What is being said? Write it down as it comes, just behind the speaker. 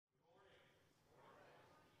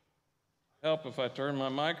Help if I turn my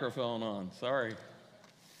microphone on. Sorry.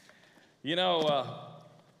 You know,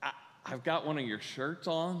 I've got one of your shirts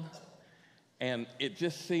on, and it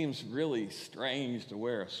just seems really strange to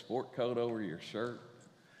wear a sport coat over your shirt.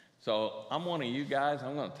 So I'm one of you guys.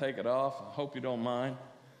 I'm going to take it off. I hope you don't mind.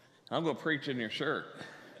 I'm going to preach in your shirt.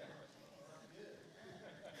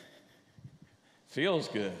 Feels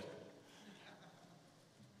good.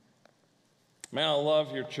 Man, I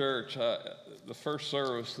love your church. The first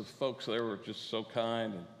service, the folks there were just so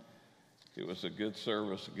kind, and it was a good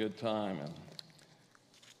service, a good time, and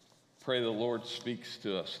pray the Lord speaks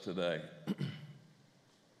to us today.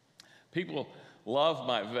 People love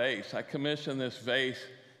my vase. I commissioned this vase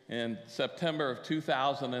in September of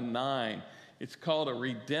 2009. It's called a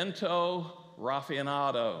Ridento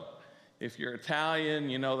Raffinato. If you're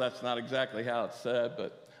Italian, you know that's not exactly how it's said,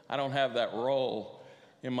 but I don't have that roll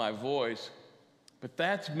in my voice. But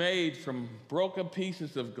that's made from broken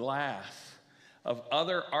pieces of glass, of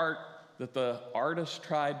other art that the artist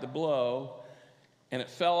tried to blow, and it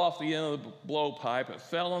fell off the end of the blowpipe. It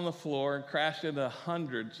fell on the floor and crashed into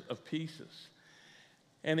hundreds of pieces.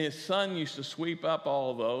 And his son used to sweep up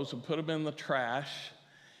all of those and put them in the trash.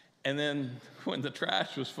 And then when the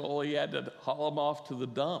trash was full, he had to haul them off to the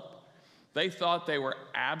dump. They thought they were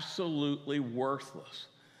absolutely worthless.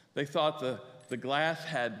 They thought the glass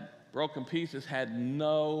had broken pieces had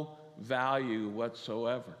no value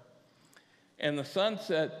whatsoever. And the son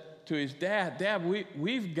said to his dad, "Dad,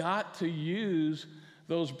 we've got to use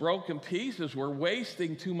those broken pieces. We're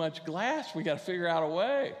wasting too much glass. We got to figure out a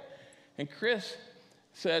way." And Chris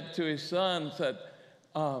said to his son,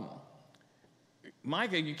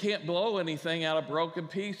 "Micah, you can't blow anything out of broken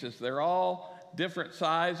pieces. They're all different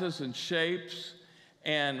sizes and shapes.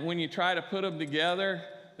 And when you try to put them together,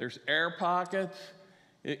 there's air pockets.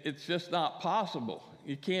 It's just not possible.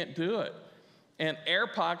 You can't do it. And air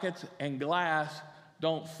pockets and glass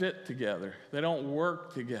don't fit together. They don't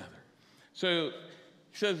work together." So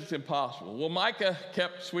he says it's impossible. Well, Micah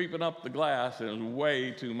kept sweeping up the glass, and it was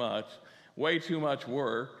way too much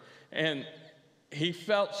work. And he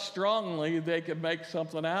felt strongly they could make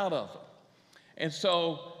something out of it. And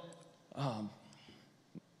so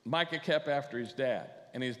Micah kept after his dad.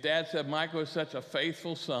 And his dad said Micah was such a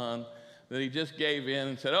faithful son that he just gave in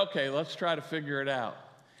and said, "Okay, let's try to figure it out."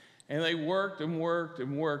 And they worked and worked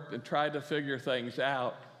and worked and tried to figure things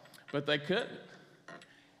out, but they couldn't.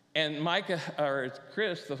 And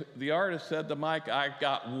Chris, the artist, said to Micah, "I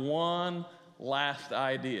got one last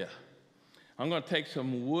idea. I'm going to take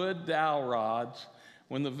some wood dowel rods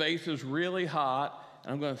when the vase is really hot,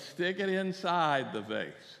 and I'm going to stick it inside the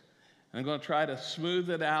vase. And I'm going to try to smooth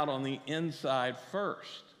it out on the inside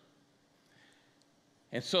first."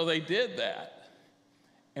 And so they did that.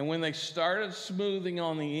 And when they started smoothing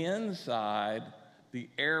on the inside, the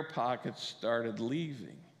air pockets started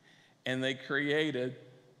leaving. And they created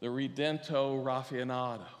the Ridento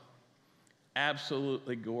Raffinato.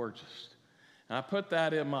 Absolutely gorgeous. And I put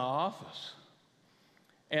that in my office.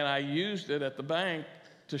 And I used it at the bank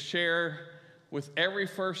to share with every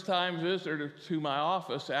first-time visitor to my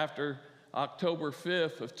office after October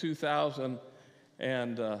 5th of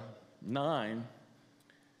 2009.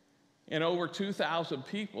 And over 2,000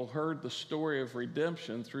 people heard the story of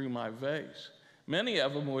redemption through my vase. Many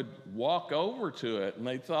of them would walk over to it, and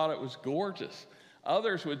they thought it was gorgeous.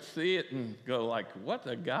 Others would see it and go like, "What's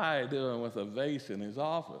a guy doing with a vase in his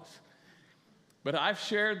office?" But I've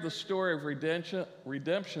shared the story of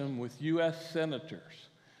redemption with U.S. senators,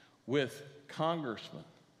 with congressmen,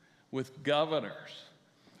 with governors,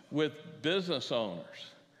 with business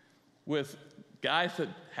owners, with guys that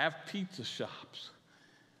have pizza shops.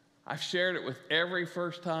 I've shared it with every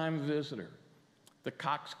first-time visitor, the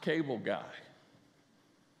Cox Cable guy,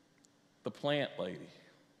 the plant lady.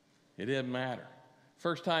 It didn't matter.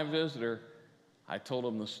 First-time visitor, I told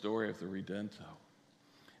them the story of the Ridento.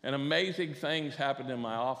 And amazing things happened in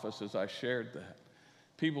my office as I shared that.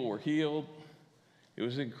 People were healed. It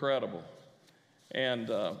was incredible. And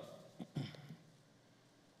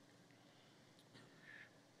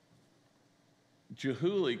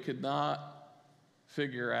Jehuli could not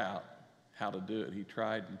figure out how to do it. He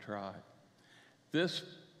tried and tried. This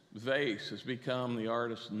vase has become the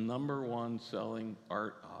artist's #1 selling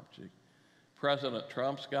art object. President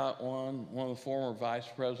Trump's got one. One of the former vice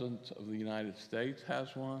presidents of the United States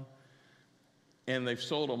has one. And they've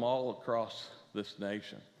sold them all across this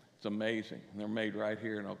nation. It's amazing. And they're made right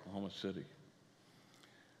here in Oklahoma City.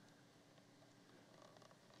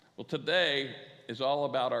 Well, today is all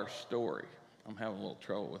about our story. I'm having a little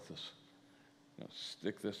trouble with this. I'm going to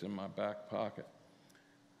stick this in my back pocket.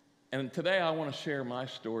 And today I want to share my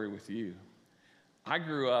story with you. I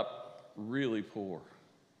grew up really poor.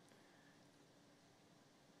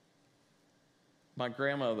 My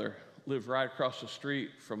grandmother lived right across the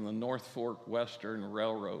street from the North Fork Western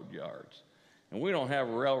Railroad yards. And we don't have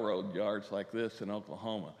railroad yards like this in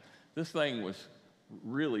Oklahoma. This thing was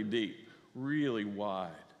really deep, really wide.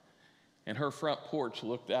 And her front porch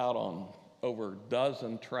looked out on over a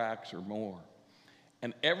dozen tracks or more.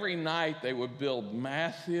 And every night they would build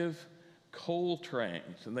massive coal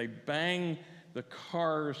trains, and they'd bang the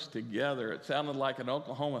cars together. It sounded like an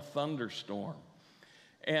Oklahoma thunderstorm.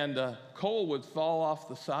 And coal would fall off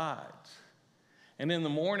the sides. And in the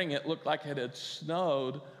morning, it looked like it had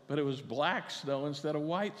snowed, but it was black snow instead of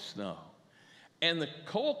white snow. And the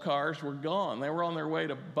coal cars were gone. They were on their way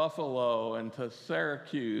to Buffalo and to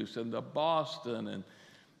Syracuse and to Boston. And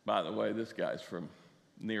by the way, this guy's from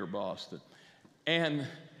near Boston. And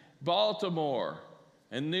Baltimore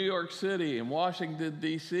and New York City and Washington,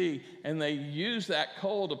 D.C. And they used that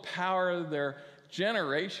coal to power their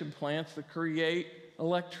generation plants to create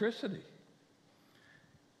electricity.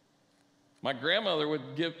 My grandmother would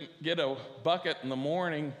get a bucket in the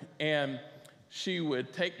morning, and she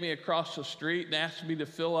would take me across the street and ask me to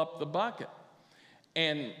fill up the bucket.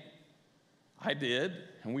 And I did,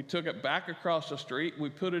 and we took it back across the street. We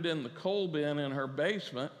put it in the coal bin in her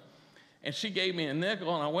basement, and she gave me a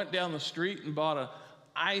nickel, and I went down the street and bought an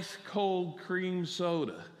ice-cold cream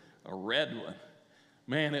soda, a red one.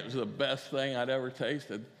 Man, it was the best thing I'd ever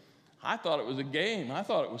tasted. I thought it was a game. I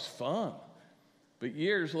thought it was fun. But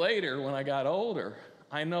years later, when I got older,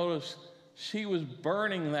 I noticed she was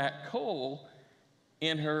burning that coal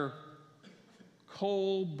in her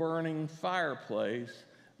coal-burning fireplace,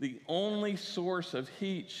 the only source of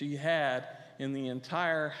heat she had in the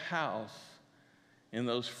entire house in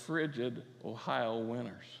those frigid Ohio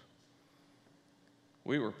winters.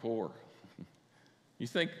 We were poor. You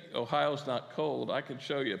think Ohio's not cold? I could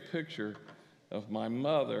show you a picture of my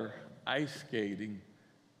mother ice skating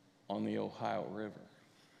on the Ohio River.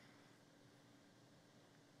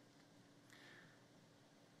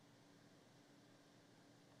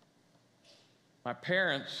 My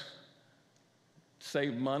parents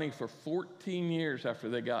saved money for 14 years after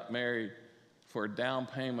they got married for a down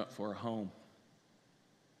payment for a home.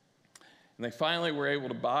 And they finally were able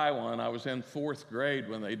to buy one. I was in 4th grade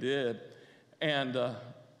when they did. And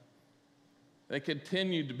they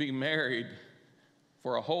continued to be married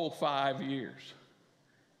for a whole 5 years.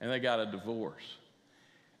 And they got a divorce.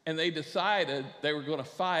 And they decided they were going to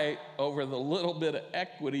fight over the little bit of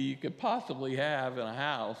equity you could possibly have in a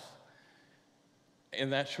house in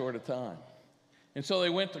that short a time. And so they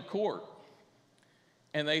went to court.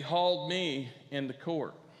 And they hauled me into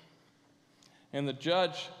court. And the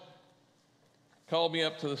judge called me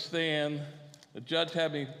up to the stand. The judge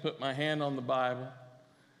had me put my hand on the Bible,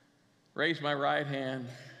 raise my right hand.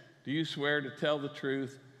 Do you swear to tell the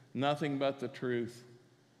truth, nothing but the truth,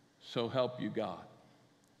 so help you God?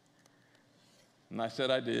 And I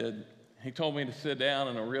said I did. He told me to sit down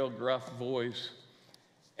in a real gruff voice.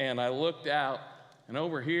 And I looked out, and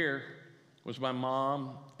over here was my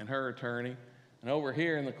mom and her attorney. And over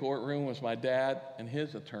here in the courtroom was my dad and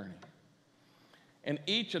his attorney. And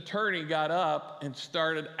each attorney got up and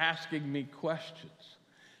started asking me questions.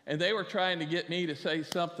 And they were trying to get me to say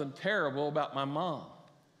something terrible about my mom.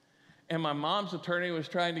 And my mom's attorney was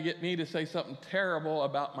trying to get me to say something terrible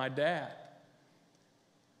about my dad.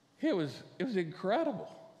 It was incredible.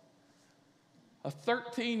 A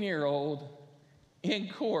 13-year-old in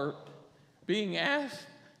court being asked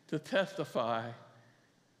to testify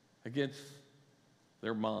against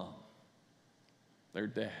their mom, their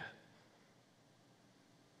dad.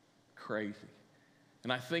 Crazy.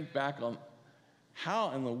 And I think back on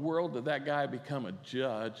how in the world did that guy become a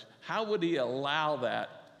judge? How would he allow that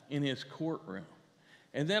in his courtroom?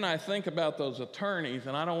 And then I think about those attorneys,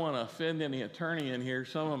 and I don't want to offend any attorney in here.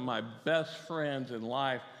 Some of my best friends in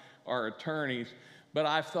life are attorneys. But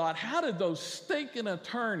I've thought, how did those stinking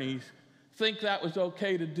attorneys think that was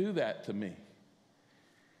okay to do that to me?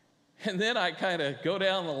 And then I kind of go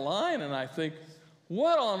down the line and I think,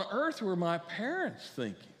 what on earth were my parents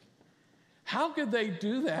thinking? How could they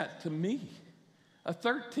do that to me? A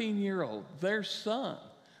 13-year-old, their son.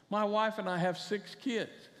 My wife and I have 6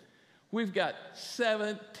 kids. We've got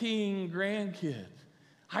 17 grandkids.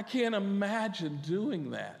 I can't imagine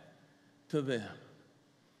doing that to them.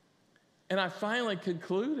 And I finally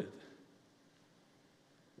concluded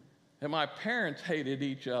that my parents hated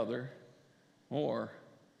each other more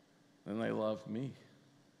than they loved me.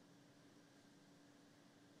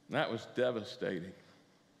 And that was devastating.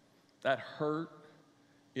 That hurt.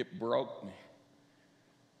 It broke me.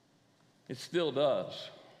 It still does.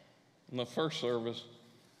 In the first service,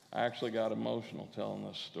 I actually got emotional telling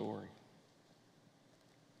this story.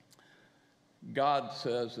 God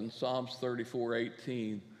says in Psalms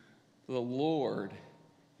 34:18, the Lord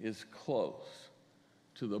is close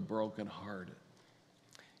to the brokenhearted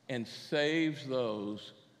and saves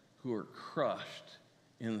those who are crushed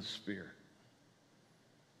in the spirit.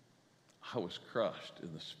 I was crushed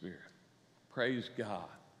in the spirit. Praise God,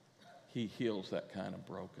 he heals that kind of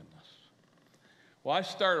brokenness. Well, I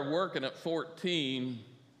started working at 14.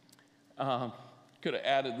 Could have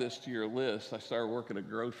added this to your list. I started working at a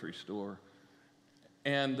grocery store.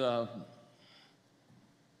 And I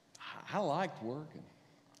liked working.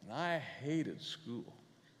 And I hated school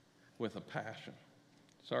with a passion.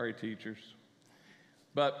 Sorry, teachers.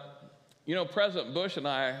 But, you know, President Bush and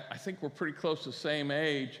I think we're pretty close to the same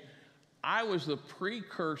age. I was the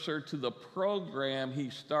precursor to the program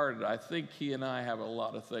he started. I think he and I have a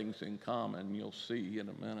lot of things in common. You'll see in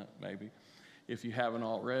a minute, maybe, if you haven't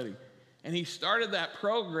already. And he started that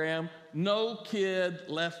program, No Kid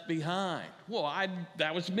Left Behind. Well,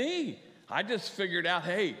 that was me. I just figured out,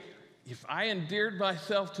 hey, if I endeared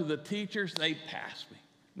myself to the teachers, they'd pass me.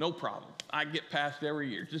 No problem. I get passed every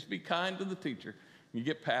year. Just be kind to the teacher. You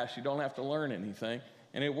get passed, you don't have to learn anything.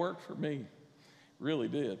 And it worked for me. Really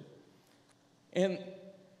did. And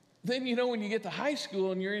then, you know, when you get to high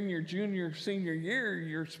school and you're in your junior, senior year,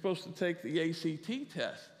 you're supposed to take the ACT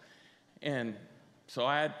test. And so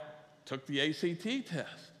I took the ACT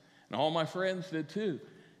test. And all my friends did too.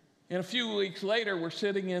 And a few weeks later, we're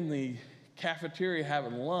sitting in the cafeteria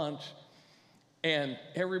having lunch, and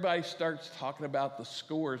everybody starts talking about the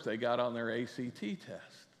scores they got on their ACT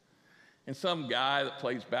test. And some guy that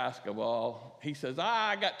plays basketball, he says,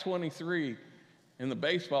 I got 23. And the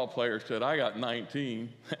baseball player said, I got 19.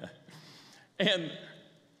 and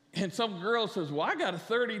some girl says, well, I got a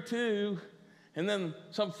 32. And then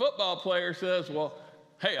some football player says, well,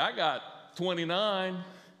 hey, I got 29.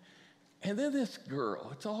 And then this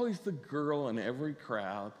girl, it's always the girl in every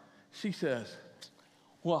crowd, she says,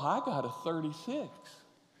 well, I got a 36. I'm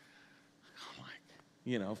like,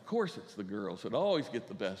 you know, of course it's the girls that always get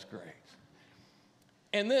the best grades.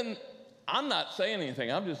 And then I'm not saying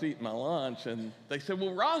anything. I'm just eating my lunch. And they said,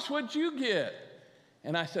 well, Ross, what'd you get?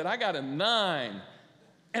 And I said, I got a 9.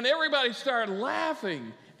 And everybody started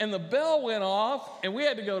laughing. And the bell went off, and we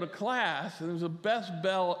had to go to class. And it was the best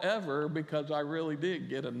bell ever because I really did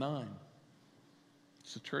get a 9.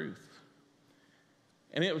 It's the truth.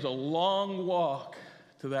 And it was a long walk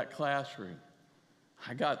to that classroom.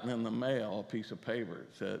 I got in the mail a piece of paper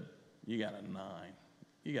that said, you got a 9.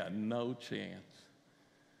 You got no chance.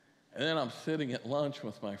 And then I'm sitting at lunch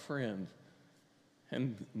with my friends,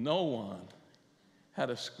 and no one had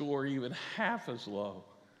a score even half as low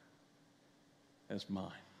as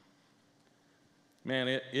mine. Man,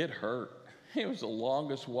 it hurt. It was the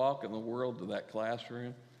longest walk in the world to that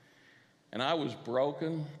classroom. And I was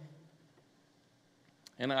broken.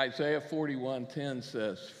 And Isaiah 41:10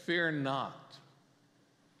 says, fear not,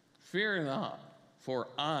 for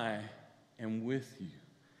I am with you.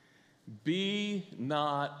 Be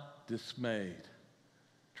not dismayed.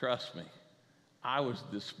 Trust me, I was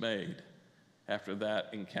dismayed after that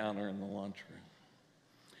encounter in the lunchroom.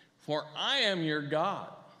 For I am your God.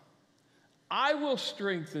 I will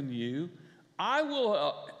strengthen you. I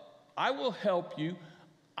will help you.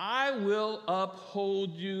 I will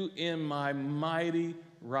uphold you in my mighty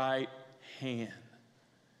right hand.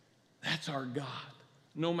 That's our God.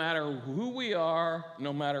 No matter who we are,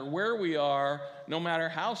 no matter where we are, no matter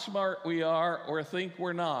how smart we are or think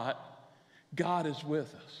we're not, God is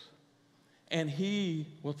with us. And he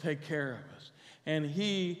will take care of us. And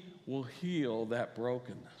he will heal that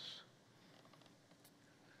brokenness.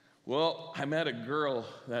 Well, I met a girl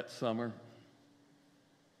that summer,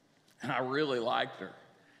 and I really liked her.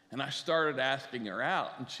 And I started asking her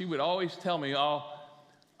out, and she would always tell me, I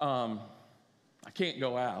can't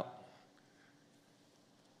go out.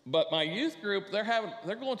 But my youth group, they're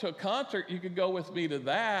going to a concert. You could go with me to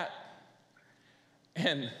that.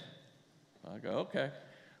 And I go, okay.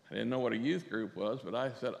 I didn't know what a youth group was, but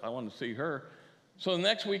I said I wanted to see her. So the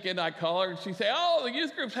next weekend I call her, and she said, oh, the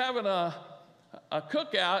youth group's having a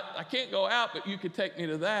cookout. I can't go out, but you could take me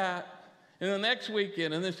to that. And the next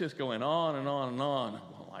weekend, and this just going on and on and on.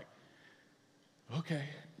 I'm like, okay.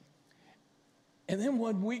 And then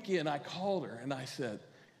one weekend I called her, and I said,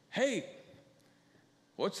 hey,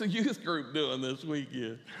 what's the youth group doing this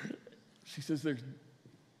weekend? She says,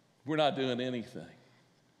 we're not doing anything.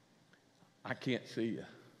 I can't see you.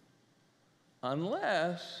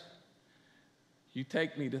 Unless you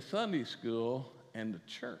take me to Sunday school and to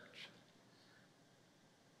church.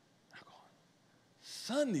 I'm going,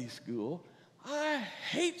 Sunday school? I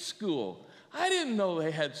hate school. I didn't know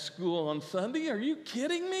they had school on Sunday. Are you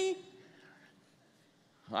kidding me?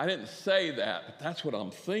 I didn't say that, but that's what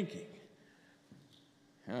I'm thinking.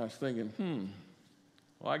 And I was thinking,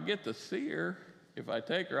 well, I get to see her if I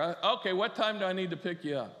take her. Okay, what time do I need to pick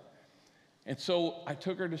you up? And so I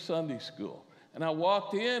took her to Sunday school. And I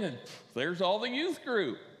walked in, and there's all the youth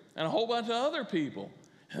group and a whole bunch of other people.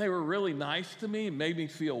 And they were really nice to me and made me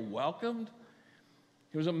feel welcomed.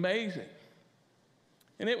 It was amazing.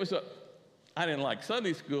 And I didn't like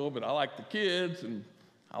Sunday school, but I liked the kids, and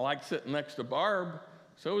I liked sitting next to Barb,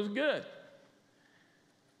 so it was good.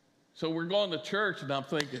 So we're going to church, and I'm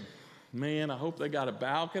thinking, man, I hope they got a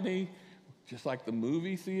balcony, just like the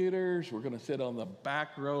movie theaters. We're going to sit on the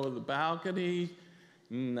back row of the balcony.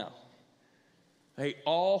 No. They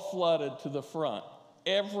all flooded to the front.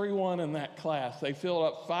 Everyone in that class, they filled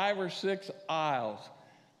up 5 or 6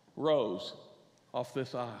 rows off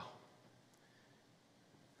this aisle.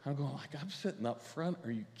 I'm going like, I'm sitting up front.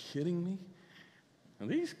 Are you kidding me? And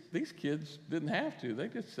these kids didn't have to. They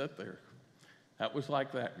just sat there. That was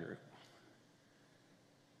like that group.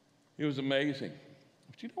 It was amazing.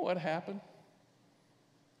 But you know what happened?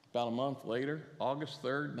 About a month later, August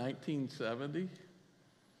 3rd, 1970,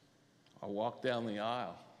 I walked down the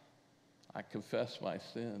aisle. I confessed my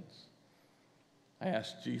sins. I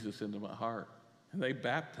asked Jesus into my heart, and they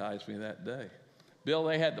baptized me that day. Bill,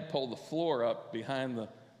 they had to pull the floor up behind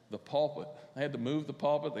the pulpit. They had to move the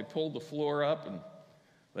pulpit. They pulled the floor up, and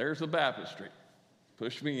there's the baptistry.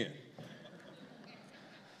 Pushed me in.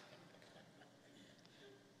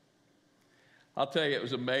 I'll tell you, it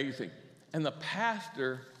was amazing. And the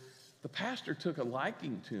pastor took a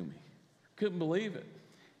liking to me. Couldn't believe it.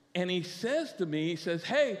 And he says to me, he says,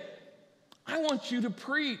 hey, I want you to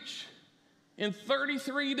preach in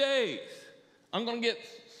 33 days. I'm going to get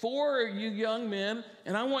 4 of you young men,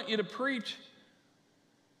 and I want you to preach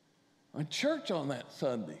on church on that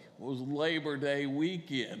Sunday. It was Labor Day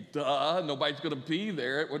weekend. Duh, nobody's going to be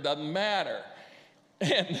there. It doesn't matter.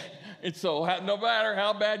 And so no matter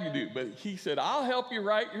how bad you do, but he said, I'll help you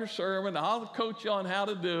write your sermon. I'll coach you on how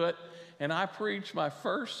to do it. And I preached my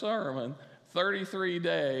first sermon 33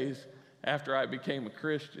 days after I became a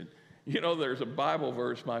Christian. You know, there's a Bible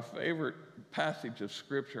verse, my favorite passage of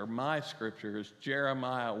Scripture, my Scripture, is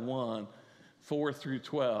Jeremiah 1, 4 through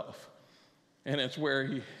 12. And it's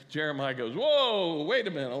where Jeremiah goes, whoa, wait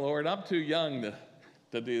a minute, Lord, I'm too young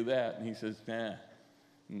to do that. And he says,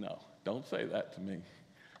 no, don't say that to me.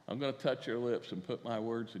 I'm going to touch your lips and put my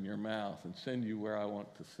words in your mouth and send you where I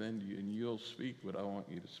want to send you, and you'll speak what I want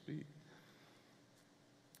you to speak.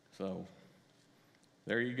 So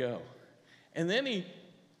there you go. And then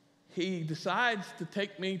he decides to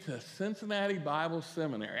take me to Cincinnati Bible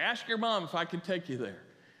Seminary. Ask your mom if I can take you there.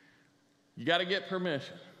 You got to get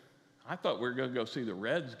permission. I thought we were going to go see the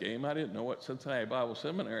Reds game. I didn't know what Cincinnati Bible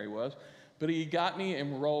Seminary was. But he got me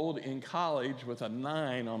enrolled in college with a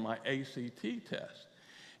 9 on my ACT test.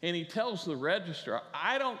 And he tells the registrar,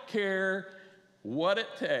 I don't care what it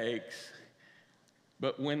takes,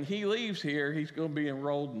 but when he leaves here, he's going to be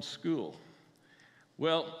enrolled in school.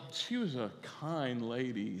 Well, she was a kind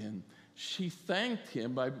lady, and she thanked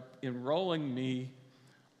him by enrolling me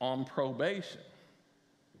on probation.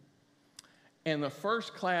 And the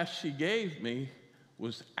first class she gave me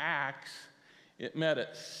was Acts. It met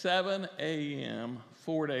at 7 a.m.,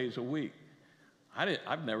 4 days a week.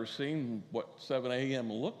 I've never seen what 7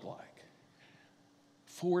 a.m. looked like.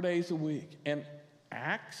 4 days a week. And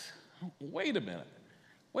Acts? Wait a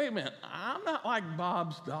minute. I'm not like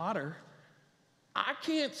Bob's daughter. I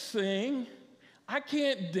can't sing. I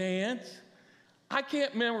can't dance. I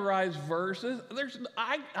can't memorize verses.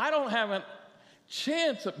 I don't have a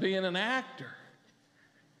chance of being an actor.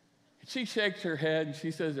 She shakes her head and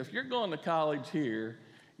she says, if you're going to college here,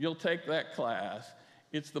 you'll take that class.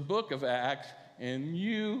 It's the book of Acts, and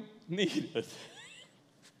you need it.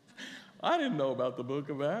 I didn't know about the book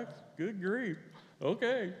of Acts. Good grief.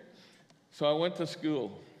 Okay. So I went to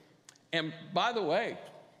school. And by the way,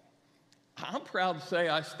 I'm proud to say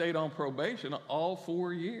I stayed on probation all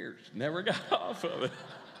 4 years. Never got off of it.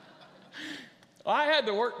 I had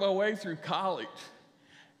to work my way through college.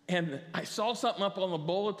 And I saw something up on the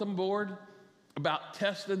bulletin board about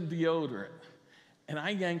testing deodorant. And I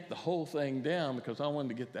yanked the whole thing down because I wanted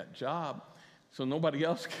to get that job so nobody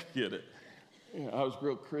else could get it. I was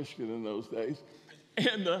real Christian in those days.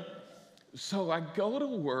 And so I go to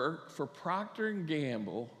work for Procter &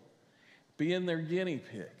 Gamble, being their guinea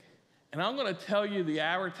pig. And I'm going to tell you the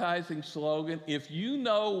advertising slogan. If you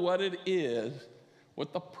know what it is,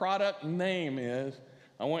 what the product name is,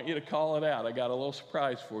 I want you to call it out. I got a little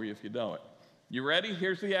surprise for you if you know it. You ready?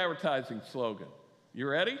 Here's the advertising slogan. You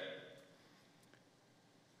ready?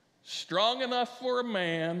 Strong enough for a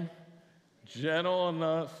man, gentle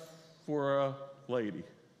enough for a lady.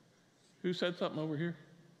 Who said something over here?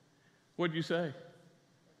 What'd you say?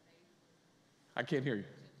 I can't hear you.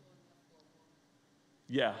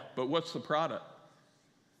 Yeah, but what's the product?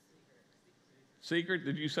 Secret?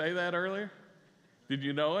 Did you say that earlier? Did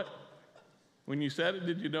you know it? When you said it,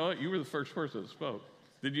 did you know it? You were the first person that spoke.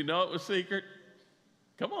 Did you know it was secret?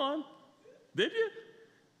 Come on. Did you?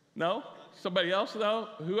 No? Somebody else know?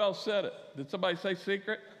 Who else said it? Did somebody say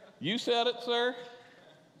secret? You said it, sir?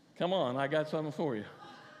 Come on, I got something for you.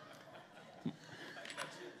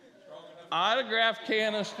 Autographed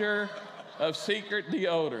canister of secret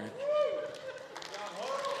deodorant.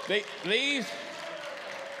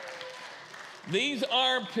 These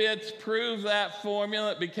armpits prove that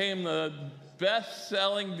formula. It became the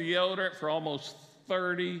best-selling deodorant for almost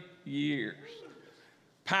 30 years.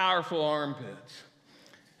 Powerful armpits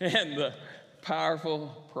and the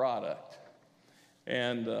powerful product.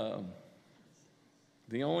 And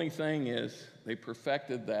the only thing is they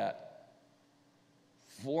perfected that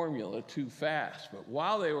formula too fast. But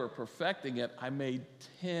while they were perfecting it, I made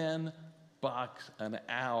 $10 an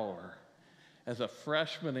hour as a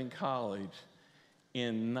freshman in college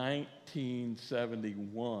in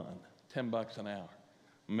 1971. $10 an hour.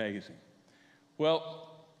 Amazing. Well,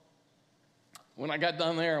 when I got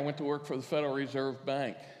done there, I went to work for the Federal Reserve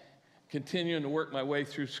Bank. Continuing to work my way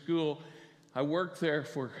through school, I worked there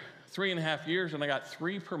for 3.5 years, and I got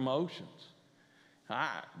 3 promotions.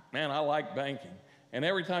 I like banking. And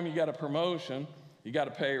every time you got a promotion, you got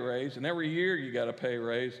a pay raise. And every year you got a pay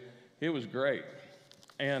raise. It was great.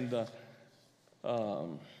 And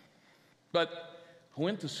but I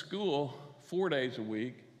went to school 4 days a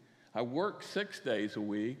week. I worked 6 days a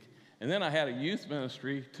week. And then I had a youth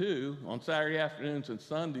ministry, too, on Saturday afternoons and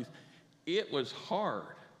Sundays. It was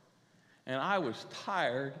hard. And I was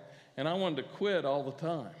tired, and I wanted to quit all the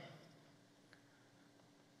time.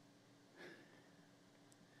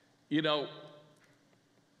 You know,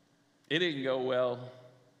 it didn't go well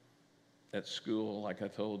at school, like I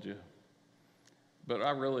told you, but I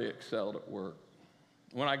really excelled at work.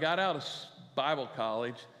 When I got out of Bible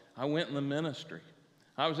college, I went in the ministry.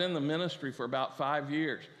 I was in the ministry for about 5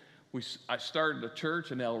 years. I started a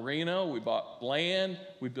church in El Reno. We bought land.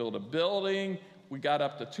 We built a building. We got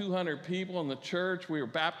up to 200 people in the church. We were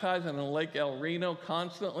baptizing in Lake El Reno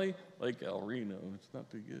constantly. Lake El Reno, it's not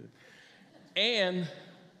too good. And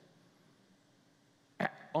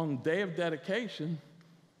on the day of dedication,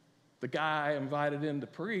 the guy I invited in to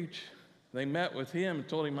preach, they met with him and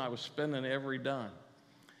told him I was spending every dime.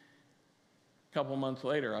 A couple months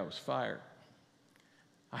later, I was fired.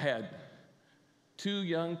 I had 2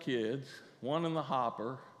 young kids, one in the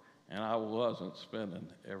hopper, and I wasn't spending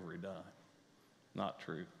every dime. Not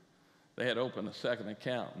true. They had opened a second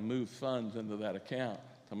account and moved funds into that account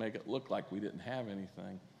to make it look like we didn't have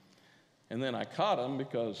anything. And then I caught them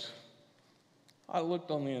because I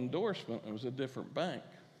looked on the endorsement, it was a different bank.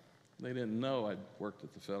 They didn't know I'd worked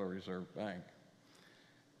at the Federal Reserve Bank.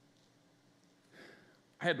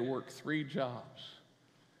 I had to work 3 jobs,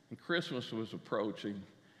 and Christmas was approaching,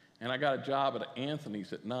 and I got a job at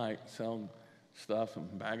Anthony's at night selling stuff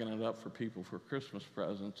and bagging it up for people for Christmas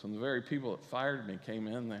presents, and the very people that fired me came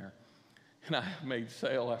in there, and I made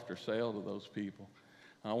sale after sale to those people.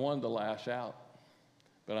 I wanted to lash out,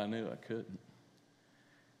 but I knew I couldn't.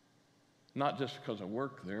 Not just because I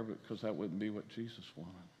worked there, but because that wouldn't be what Jesus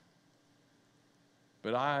wanted.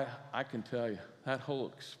 But I can tell you, that whole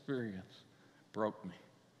experience broke me.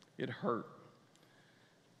 It hurt.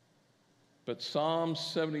 But Psalm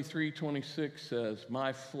 73:26 says,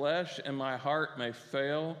 "My flesh and my heart may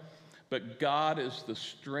fail, but God is the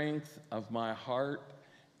strength of my heart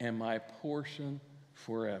and my portion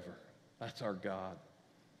forever." That's our God.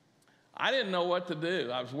 I didn't know what to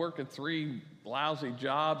do. I was working 3 lousy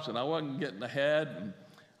jobs, and I wasn't getting ahead. And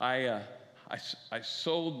I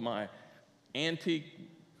sold my antique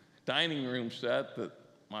dining room set that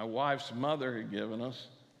my wife's mother had given us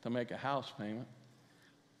to make a house payment.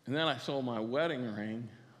 And then I sold my wedding ring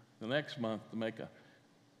the next month to make a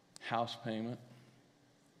house payment.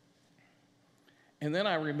 And then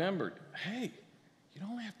I remembered, hey, you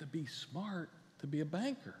don't have to be smart to be a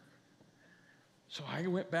banker. So I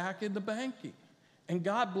went back into banking. And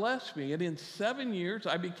God blessed me. And in 7 years,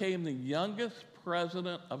 I became the youngest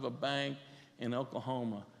president of a bank in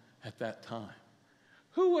Oklahoma at that time.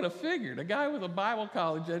 Who would have figured a guy with a Bible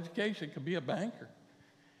college education could be a banker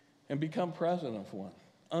and become president of one?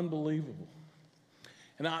 Unbelievable.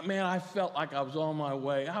 And I felt like I was on my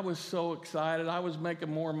way. I was so excited. I was making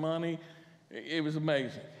more money. It was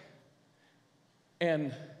amazing.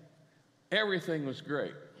 And everything was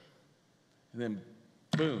great. And then,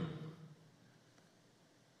 boom,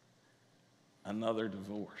 another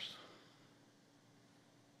divorce.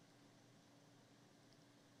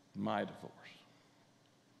 My divorce.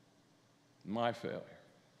 My failure.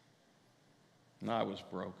 And I was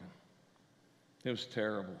broken. It was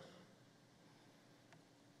terrible.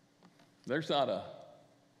 There's not a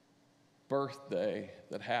birthday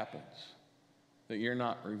that happens that you're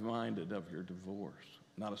not reminded of your divorce.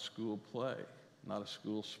 Not a school play, not a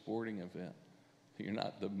school sporting event. You're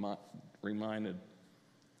not reminded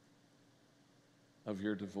of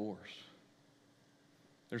your divorce.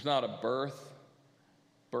 There's not a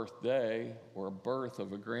birthday or a birth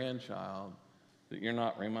of a grandchild that you're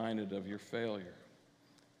not reminded of your failure.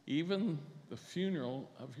 Even the funeral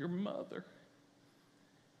of your mother,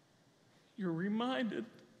 you're reminded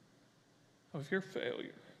of your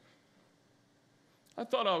failure. I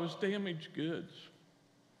thought I was damaged goods.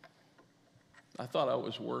 I thought I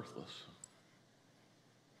was worthless.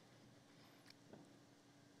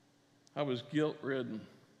 I was guilt-ridden,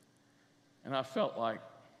 and I felt like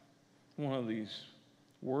one of these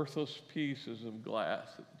worthless pieces of glass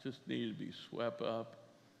that just needed to be swept up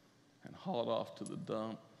and hauled off to the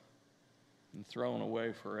dump and thrown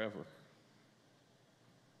away forever.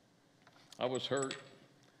 I was hurt.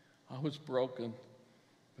 I was broken.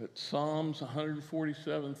 But Psalms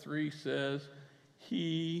 147:3 says,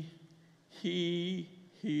 He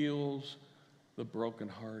heals the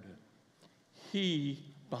brokenhearted. He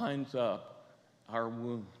binds up our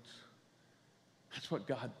wounds. That's what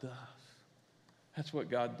God does. That's what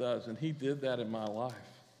God does, and He did that in my life.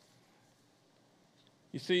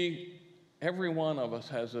 You see, every one of us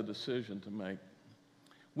has a decision to make.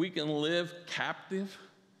 We can live captive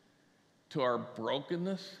to our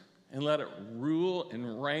brokenness and let it rule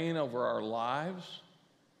and reign over our lives,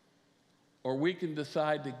 or we can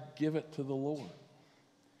decide to give it to the Lord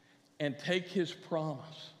and take His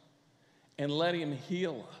promise and let Him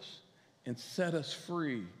heal us and set us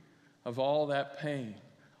free of all that pain,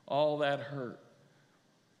 all that hurt,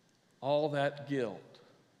 all that guilt,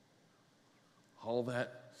 all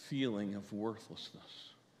that feeling of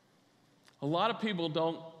worthlessness. A lot of people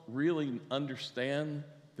don't really understand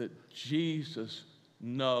that Jesus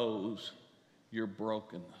knows your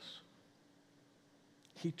brokenness.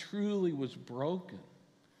 He truly was broken.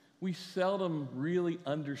 We seldom really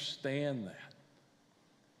understand that.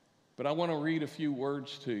 But I want to read a few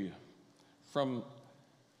words to you from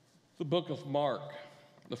the book of Mark,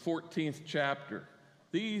 the 14th chapter.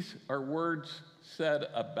 These are words said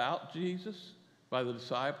about Jesus by the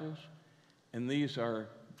disciples, and these are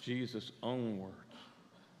Jesus' own words.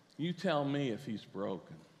 You tell me if He's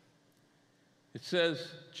broken. It says,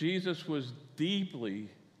 Jesus was deeply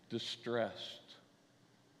distressed.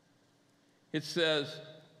 It says,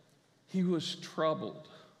 He was troubled,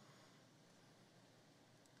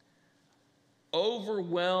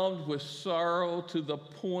 overwhelmed with sorrow to the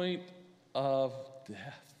point of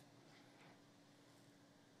death.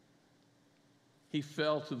 He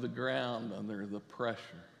fell to the ground under the pressure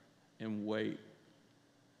and weight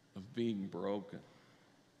of being broken.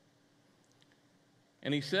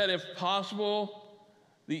 And he said, if possible,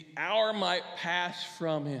 the hour might pass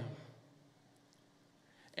from him.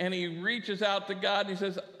 And he reaches out to God and he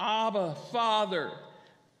says, Abba, Father,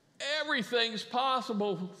 everything's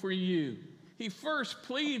possible for you. He first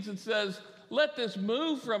pleads and says, let this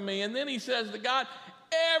move from me. And then he says to God,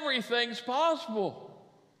 everything's possible.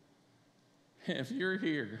 If you're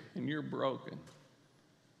here and you're broken,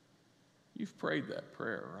 you've prayed that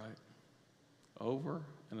prayer, right? Over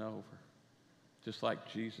and over. Just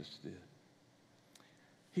like Jesus did.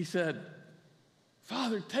 He said,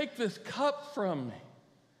 Father, take this cup from me.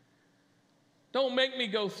 Don't make me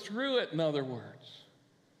go through it, in other words.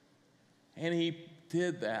 And he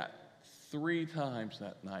did that 3 times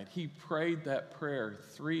that night. He prayed that prayer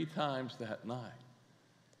 3 times that night.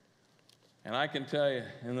 And I can tell you,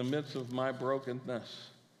 in the midst of my brokenness,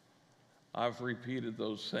 I've repeated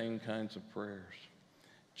those same kinds of prayers.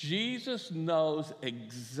 Jesus knows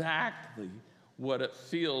exactly what it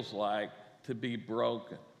feels like to be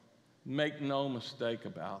broken. Make no mistake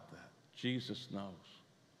about that. Jesus knows.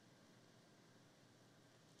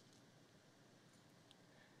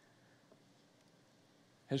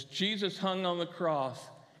 As Jesus hung on the cross,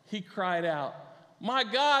 he cried out, my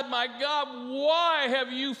God, why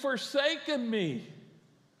have you forsaken me?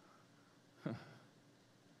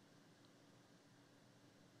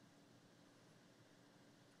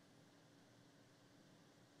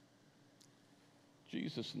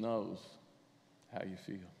 Jesus knows how you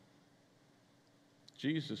feel.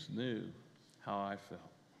 Jesus knew how I felt.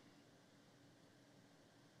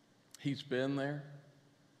 He's been there,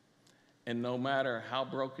 and no matter how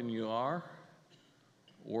broken you are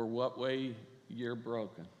or what way you're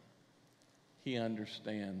broken, he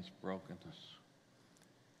understands brokenness.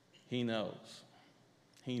 He knows.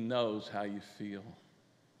 He knows how you feel.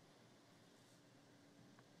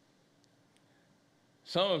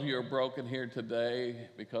 Some of you are broken here today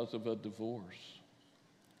because of a divorce.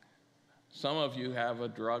 Some of you have a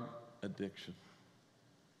drug addiction.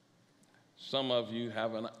 Some of you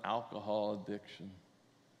have an alcohol addiction.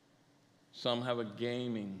 Some have a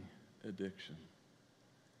gaming addiction.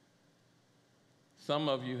 Some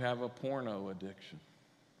of you have a porno addiction.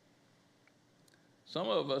 Some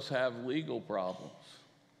of us have legal problems.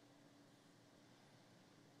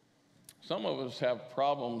 Some of us have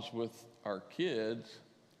problems with our kids,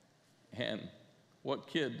 and what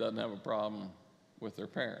kid doesn't have a problem with their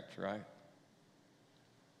parents, right?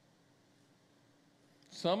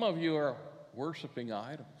 Some of you are worshiping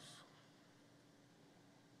idols.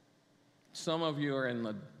 Some of you are in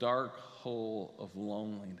the dark hole of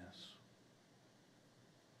loneliness.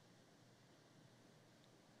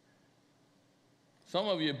 Some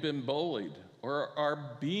of you have been bullied or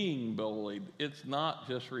are being bullied. It's not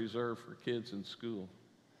just reserved for kids in school.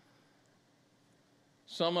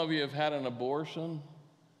 Some of you have had an abortion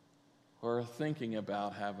or are thinking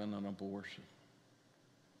about having an abortion.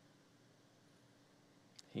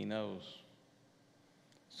 He knows.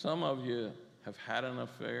 Some of you have had an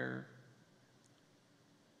affair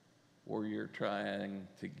or you're trying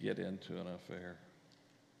to get into an affair.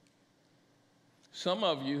 Some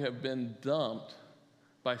of you have been dumped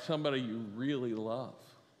by somebody you really love.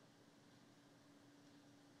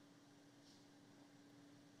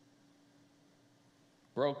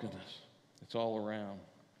 Brokenness, it's all around.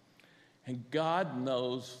 And God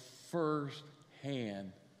knows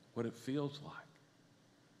firsthand what it feels like.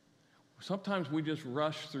 Sometimes we just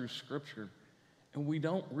rush through Scripture and we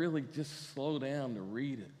don't really just slow down to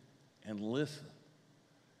read it and listen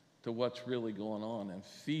to what's really going on and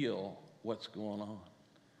feel what's going on.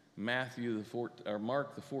 Mark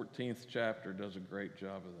the 14th chapter does a great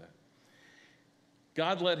job of that.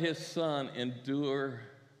 God let his son endure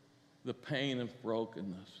the pain of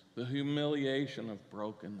brokenness, the humiliation of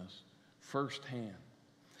brokenness firsthand.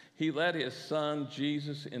 He let his son,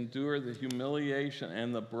 Jesus, endure the humiliation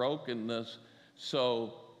and the brokenness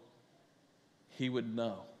so he would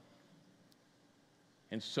know.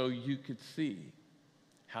 And so you could see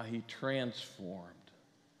how he transformed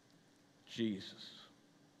Jesus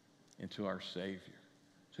into our Savior.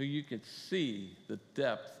 So you could see the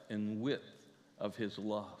depth and width of his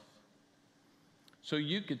love. So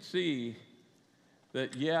you could see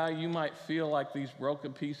that, yeah, you might feel like these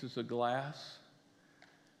broken pieces of glass,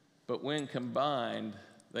 but when combined,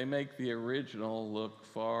 they make the original look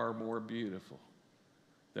far more beautiful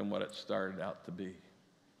than what it started out to be.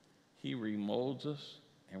 He remolds us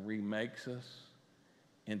and remakes us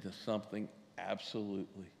into something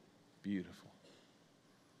absolutely beautiful.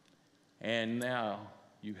 And now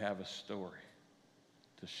you have a story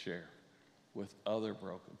to share with other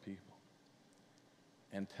broken people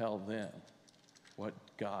and tell them what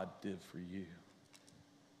God did for you.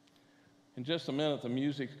 In just a minute, the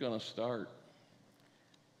music's going to start.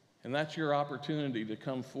 And that's your opportunity to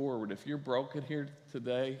come forward. If you're broken here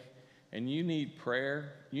today and you need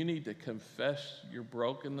prayer, you need to confess your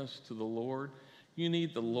brokenness to the Lord, you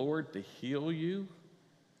need the Lord to heal you,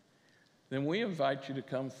 then we invite you to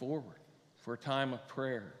come forward for a time of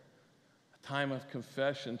prayer, a time of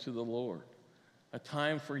confession to the Lord, a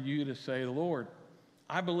time for you to say, Lord,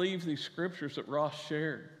 I believe these scriptures that Ross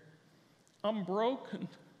shared. I'm broken,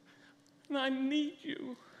 and I need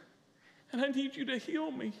you, and I need you to heal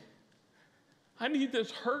me. I need this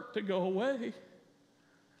hurt to go away.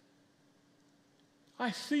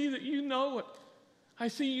 I see that you know it. I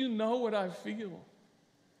see you know what I feel.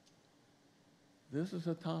 This is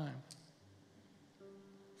a time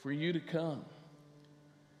for you to come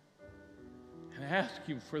and ask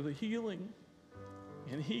him for the healing,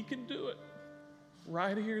 and he can do it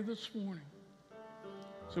right here this morning.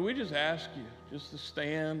 So we just ask you just to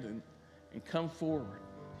stand and come forward.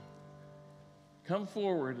 Come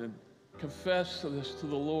forward and confess this to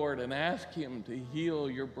the Lord and ask him to heal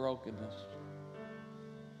your brokenness.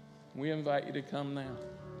 We invite you to come now.